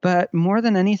 But more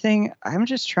than anything, I'm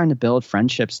just trying to build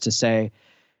friendships to say,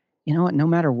 you know what, no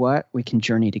matter what, we can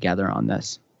journey together on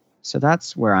this. So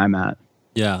that's where I'm at.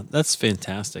 Yeah, that's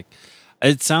fantastic.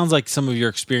 It sounds like some of your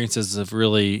experiences have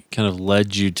really kind of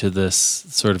led you to this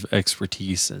sort of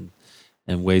expertise and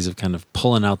ways of kind of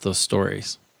pulling out those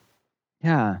stories.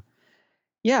 Yeah.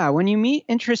 Yeah, when you meet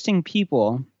interesting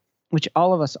people, which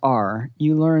all of us are,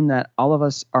 you learn that all of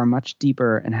us are much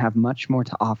deeper and have much more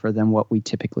to offer than what we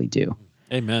typically do.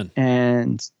 Amen.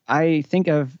 And I think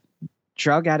of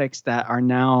drug addicts that are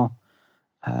now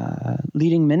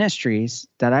leading ministries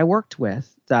that I worked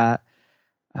with, that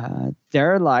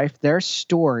their life, their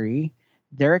story,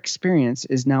 their experience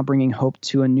is now bringing hope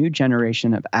to a new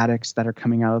generation of addicts that are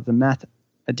coming out of the meth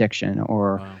addiction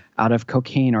or out of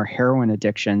cocaine or heroin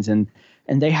addictions. And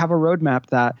they have a roadmap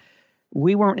that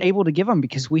we weren't able to give them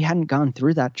because we hadn't gone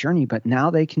through that journey. But now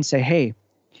they can say, hey,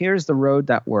 here's the road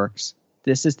that works.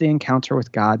 This is the encounter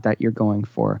with God that you're going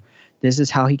for. This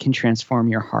is how he can transform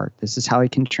your heart. This is how he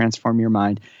can transform your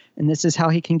mind. And this is how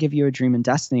he can give you a dream and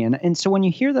destiny. And so when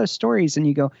you hear those stories and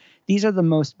you go, these are the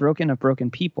most broken of broken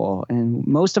people. And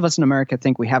most of us in America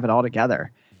think we have it all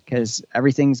together because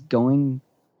everything's going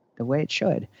the way it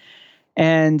should.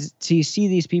 And to see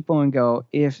these people and go,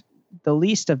 if the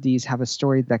least of these have a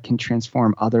story that can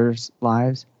transform others'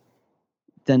 lives,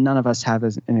 then none of us have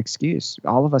an excuse.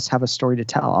 All of us have a story to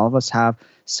tell. All of us have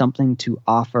something to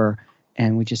offer,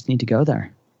 and we just need to go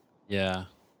there. Yeah.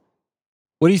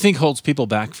 What do you think holds people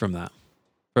back from that?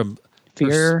 From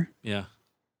fear? Yeah.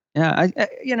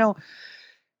 Yeah.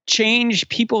 Change.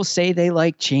 People say they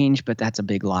like change, but that's a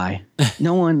big lie.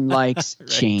 No one likes right.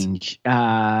 change.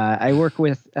 I work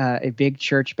with a big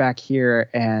church back here,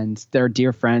 and their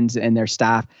dear friends and their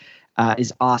staff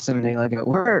is awesome. They like,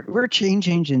 we're change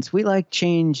agents. We like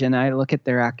change. And I look at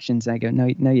their actions and I go,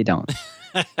 no, you don't.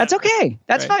 That's okay.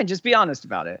 That's right. Fine. Just be honest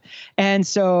about it. And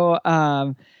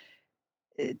so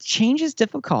change is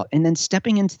difficult. And then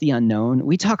stepping into the unknown,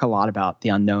 we talk a lot about the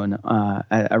unknown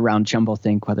around Jumble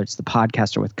Think, whether it's the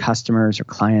podcast or with customers or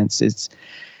clients. It's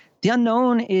the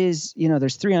unknown is,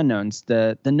 there's three unknowns,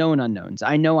 the known unknowns.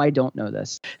 I know I don't know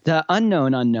this. The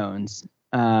unknown unknowns,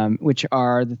 which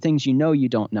are the things you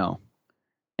don't know.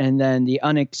 And then the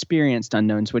unexperienced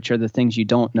unknowns, which are the things you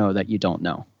don't know that you don't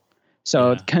know.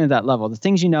 So it's kind of that level. The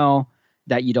things you know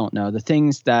that you don't know, the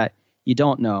things that you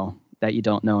don't know that you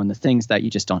don't know, and the things that you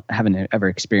just haven't ever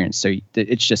experienced. So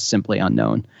it's just simply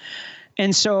unknown.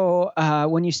 And so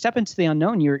when you step into the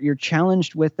unknown, you're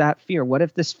challenged with that fear. What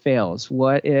if this fails?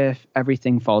 What if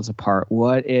everything falls apart?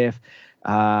 What if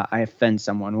I offend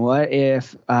someone? What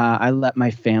if I let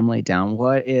my family down?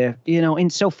 What if,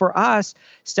 and so for us,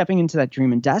 stepping into that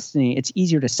dream and destiny, it's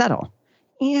easier to settle.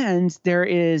 And there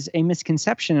is a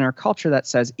misconception in our culture that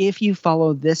says, if you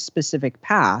follow this specific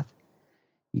path,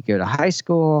 You go to high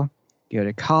school, you go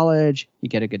to college, you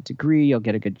get a good degree, you'll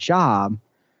get a good job.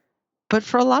 But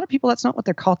for a lot of people, that's not what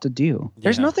they're called to do.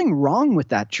 There's nothing wrong with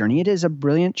that journey. It is a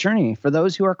brilliant journey for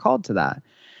those who are called to that.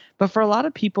 But for a lot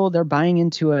of people, they're buying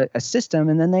into a system,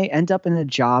 and then they end up in a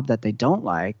job that they don't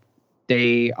like.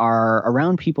 They are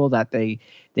around people that they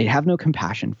have no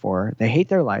compassion for. They hate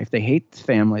their life. They hate the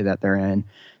family that they're in.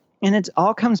 And it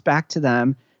all comes back to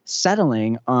them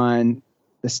settling on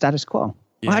the status quo.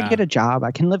 Well, I get a job,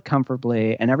 I can live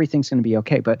comfortably, and everything's going to be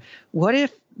okay. But what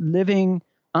if living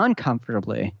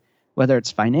uncomfortably, whether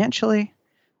it's financially,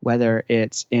 whether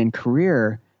it's in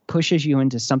career, pushes you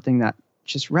into something that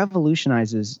just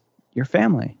revolutionizes your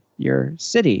family, your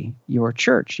city, your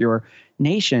church, your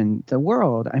nation, the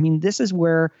world? I mean, this is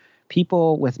where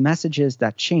people with messages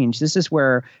that change, this is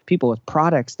where people with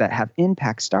products that have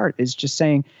impact start, is just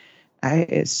saying,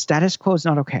 status quo is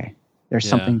not okay. There's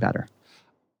something better.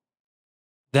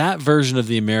 That version of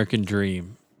the American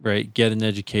dream, right? Get an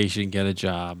education, get a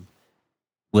job,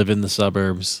 live in the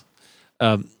suburbs,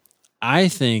 I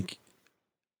think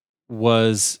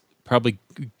was probably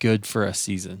good for a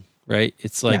season, right?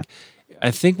 It's like,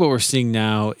 I think what we're seeing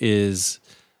now is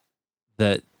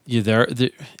that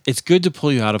it's good to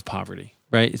pull you out of poverty,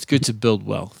 right? It's good to build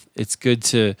wealth. It's good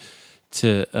to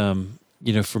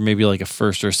for maybe like a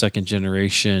first or second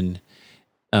generation,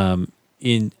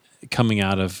 in coming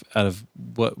out of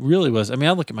what really was. I mean,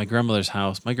 I look at my grandmother's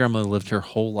house. My grandmother lived her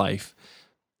whole life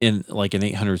in like an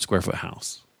 800 square foot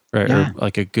house, right? Yeah. Or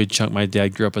like a good chunk. My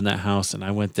dad grew up in that house, and I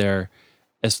went there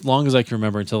as long as I can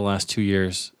remember until the last 2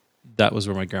 years. That was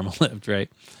where my grandma lived,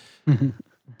 right?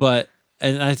 But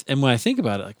and when I think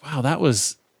about it, like, wow, that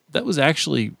was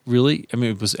actually really. I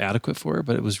mean, it was adequate for her,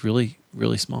 but it was really,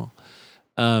 really small.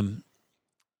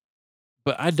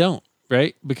 But I don't,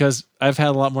 right? Because I've had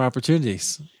a lot more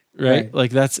opportunities, right?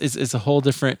 Like it's a whole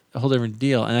different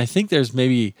deal. And I think there's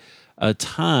maybe a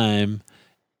time,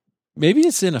 maybe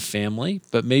it's in a family,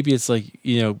 but maybe it's like,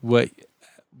 what,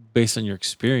 based on your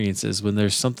experiences, when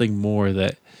there's something more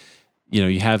that,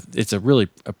 you have, it's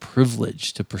a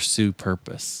privilege to pursue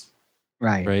purpose.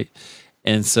 Right.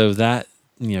 And so that,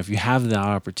 if you have that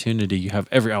opportunity, you have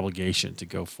every obligation to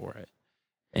go for it.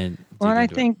 And I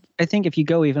think if you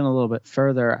go even a little bit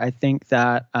further, I think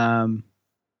that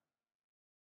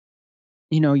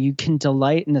you can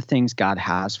delight in the things God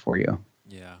has for you.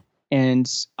 Yeah.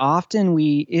 And often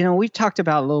we've talked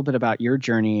about a little bit about your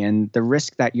journey and the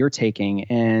risk that you're taking,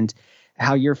 and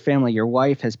how your family, your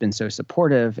wife, has been so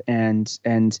supportive, and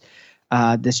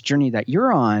this journey that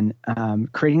you're on,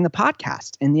 creating the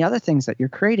podcast and the other things that you're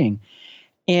creating.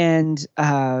 And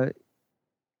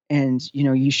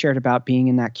you shared about being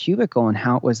in that cubicle and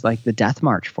how it was like the death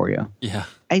march for you. Yeah.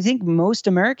 I think most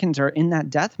Americans are in that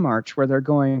death march where they're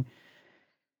going,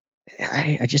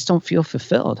 I just don't feel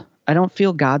fulfilled. I don't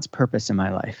feel God's purpose in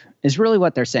my life, is really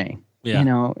what they're saying.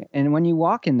 Yeah. And when you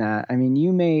walk in that, I mean,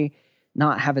 you may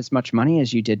not have as much money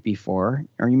as you did before,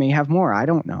 or you may have more. I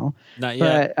don't know. Not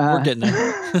yet. But, we're getting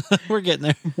there. We're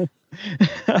getting there.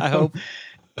 I hope.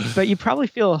 But you probably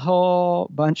feel a whole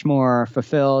bunch more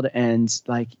fulfilled, and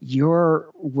like you're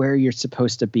where you're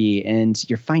supposed to be, and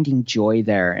you're finding joy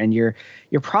there, and you're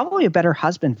probably a better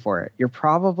husband for it. You're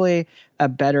probably a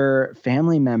better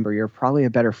family member. You're probably a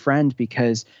better friend,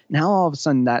 because now all of a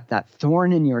sudden that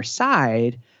thorn in your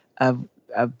side of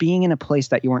being in a place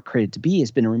that you weren't created to be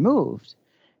has been removed.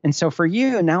 And so for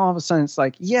you now, all of a sudden it's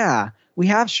like, yeah, we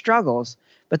have struggles,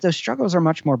 but those struggles are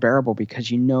much more bearable because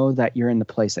you know that you're in the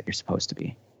place that you're supposed to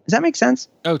be. Does that make sense?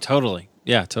 Oh, totally.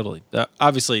 Yeah, totally.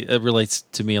 Obviously, it relates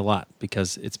to me a lot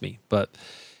because it's me. But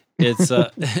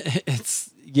it's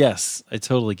yes, I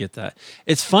totally get that.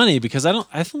 It's funny because I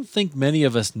don't think many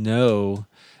of us know,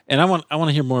 and I want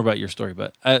to hear more about your story,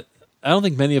 but I don't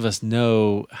think many of us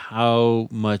know how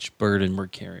much burden we're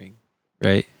carrying,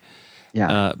 right?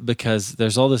 Yeah. Because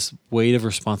there's all this weight of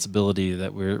responsibility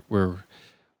that we're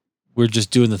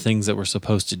just doing the things that we're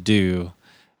supposed to do.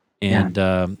 And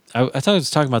I thought I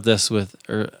was talking about this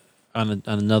on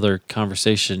another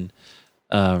conversation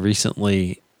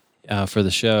recently for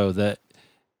the show. That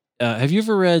have you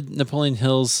ever read Napoleon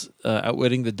Hill's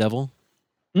Outwitting the Devil?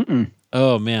 Mm-mm.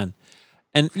 Oh man,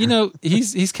 and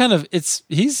he's kind of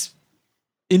he's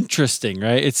interesting,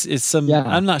 right? It's some. Yeah.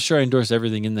 I'm not sure I endorse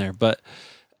everything in there, but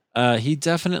he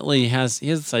definitely has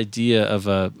this idea of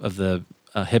the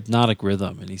hypnotic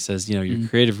rhythm, and he says your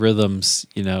creative rhythms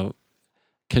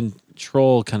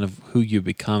control kind of who you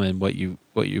become and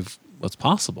what's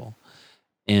possible.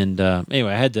 And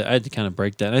anyway, I had to kind of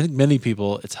break that. And I think many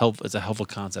people, it's a helpful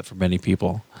concept for many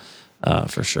people,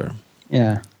 for sure.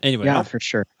 Yeah. Anyway, Yeah, for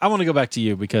sure. I want to go back to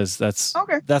you because that's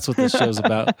Okay. that's what this show's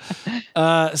about.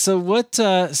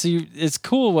 It's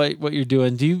cool what you're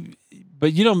doing. Do you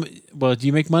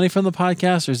make money from the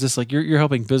podcast, or is this like you're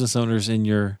helping business owners in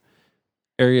your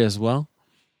area as well?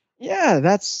 Yeah,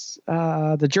 that's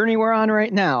the journey we're on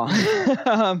right now.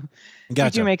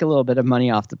 Gotcha. We do make a little bit of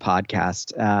money off the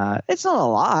podcast. It's not a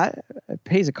lot. It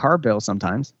pays a car bill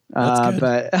sometimes, That's good.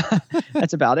 but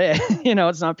that's about it.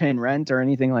 It's not paying rent or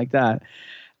anything like that.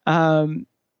 And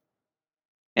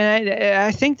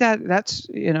I think that's,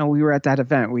 we were at that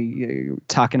event we were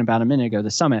talking about a minute ago,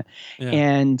 the summit. Yeah.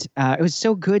 And it was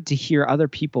so good to hear other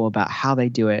people about how they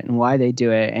do it and why they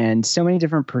do it, and so many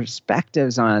different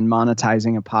perspectives on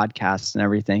monetizing a podcast and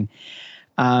everything.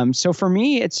 So for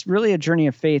me, it's really a journey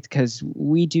of faith, because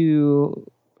we do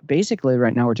basically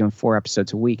right now we're doing 4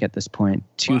 episodes a week at this point,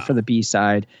 2 for the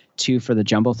B-side, 2 for the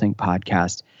Jumble Think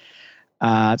podcast.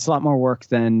 It's a lot more work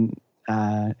than,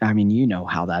 you know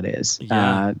how that is,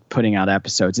 putting out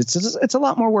episodes. It's a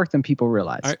lot more work than people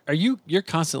realize. You're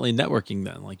constantly networking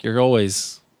then? Like you're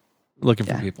always looking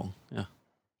for people. Yeah.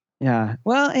 Yeah.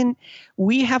 Well, and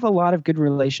we have a lot of good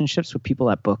relationships with people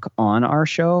that book on our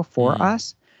show for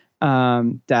us.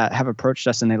 That have approached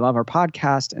us and they love our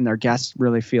podcast, and their guests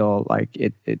really feel like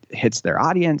it hits their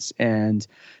audience and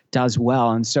does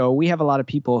well. And so we have a lot of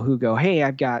people who go, hey,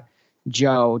 I've got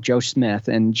Joe Smith,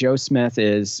 and Joe Smith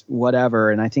is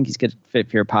whatever, and I think he's good fit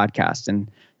for your podcast. And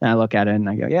then I look at it and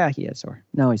I go, yeah, he is, or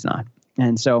no, he's not.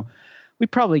 And so we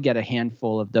probably get a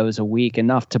handful of those a week,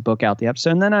 enough to book out the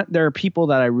episode. And then there are people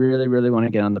that I really, really want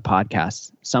to get on the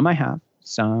podcast. Some I have.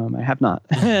 Some I have not.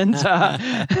 And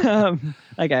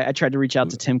I tried to reach out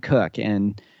to Tim Cook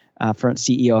and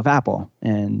CEO of Apple,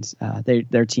 and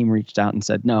their team reached out and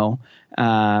said no.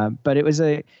 But it was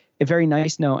a very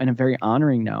nice no and a very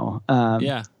honoring no.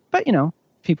 But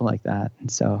people like that,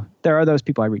 and so there are those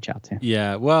people I reach out to.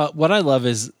 Yeah. Well, what I love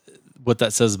is what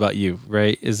that says about you,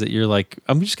 right? Is that you're like,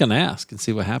 I'm just going to ask and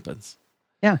see what happens.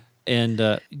 Yeah.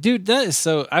 And dude, that is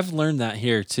so. I've learned that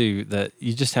here too. That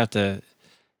you just have to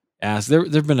ask.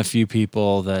 There've been a few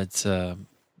people that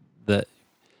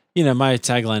my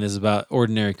tagline is about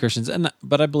ordinary Christians,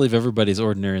 but I believe everybody's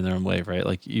ordinary in their own way, right?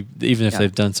 Like even if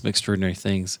they've done some extraordinary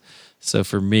things. So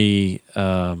for me,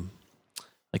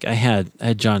 like I had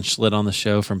John Schlitt on the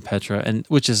show from Petra, and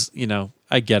which is,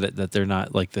 I get it that they're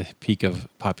not like the peak of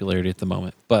popularity at the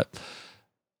moment, but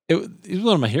it was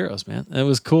one of my heroes, man. And it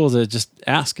was cool to just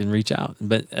ask and reach out,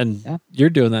 and you're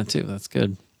doing that too. That's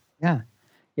good. Yeah.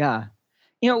 Yeah.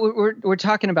 We're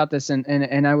talking about this,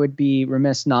 and I would be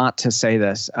remiss not to say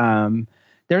this.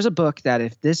 There's a book that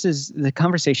if the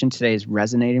conversation today is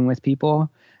resonating with people,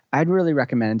 I'd really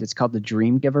recommend. It's called The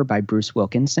Dream Giver by Bruce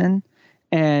Wilkinson.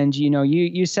 And,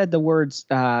 you said the words,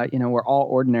 we're all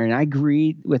ordinary, and I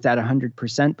agree with that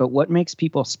 100%. But what makes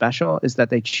people special is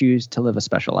that they choose to live a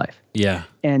special life. Yeah.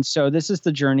 And so this is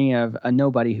the journey of a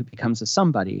nobody who becomes a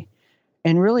somebody.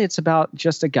 And really, it's about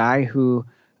just a guy who,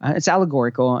 it's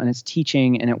allegorical, and it's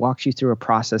teaching, and it walks you through a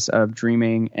process of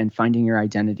dreaming and finding your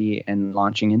identity and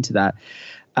launching into that.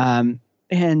 And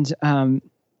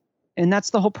that's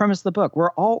the whole premise of the book.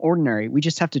 We're all ordinary. We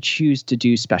just have to choose to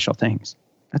do special things.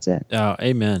 That's it. Oh,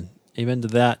 amen. Amen to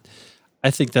that.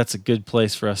 I think that's a good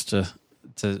place for us to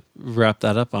wrap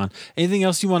that up on. Anything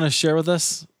else you want to share with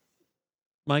us,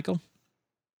 Michael?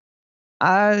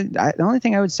 The only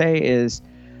thing I would say is,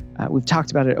 we've talked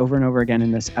about it over and over again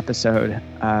in this episode.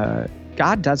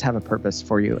 God does have a purpose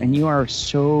for you, and you are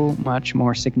so much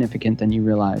more significant than you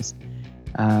realize.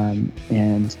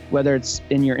 And whether it's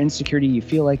in your insecurity, you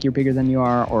feel like you're bigger than you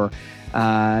are, or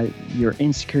your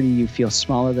insecurity, you feel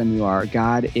smaller than you are,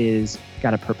 God is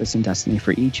got a purpose and destiny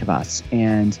for each of us.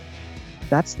 And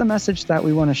that's the message that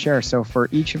we want to share. So for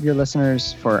each of your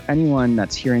listeners, for anyone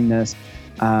that's hearing this,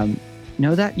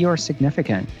 know that you're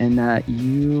significant and that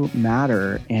you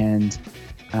matter. And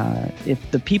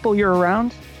if the people you're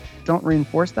around don't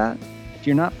reinforce that, if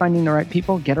you're not finding the right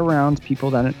people, get around people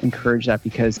that encourage that,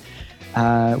 because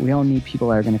we all need people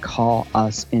that are going to call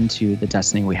us into the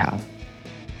destiny we have.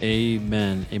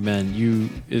 Amen.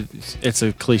 Amen. It's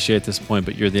a cliche at this point,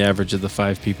 but you're the average of the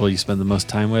 5 people you spend the most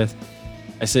time with.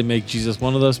 I say make Jesus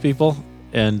one of those people,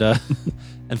 and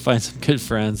and find some good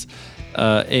friends.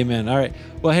 Amen. All right.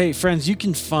 Well, hey, friends, you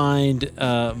can find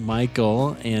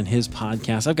Michael and his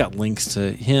podcast. I've got links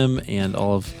to him and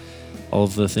all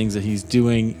of the things that he's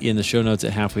doing in the show notes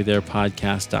at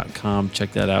halfwaytherepodcast.com.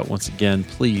 Check that out. Once again,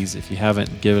 please, if you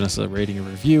haven't given us a rating or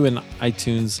review in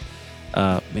iTunes,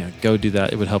 go do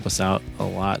that. It would help us out a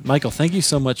lot. Michael, thank you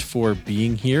so much for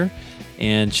being here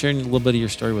and sharing a little bit of your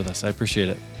story with us. I appreciate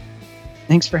it.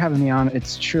 Thanks for having me on.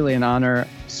 It's truly an honor.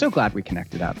 So glad we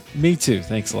connected up. Me too.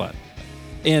 Thanks a lot.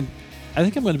 And I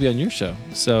think I'm going to be on your show,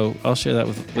 so I'll share that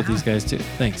with these guys too.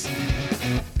 Thanks.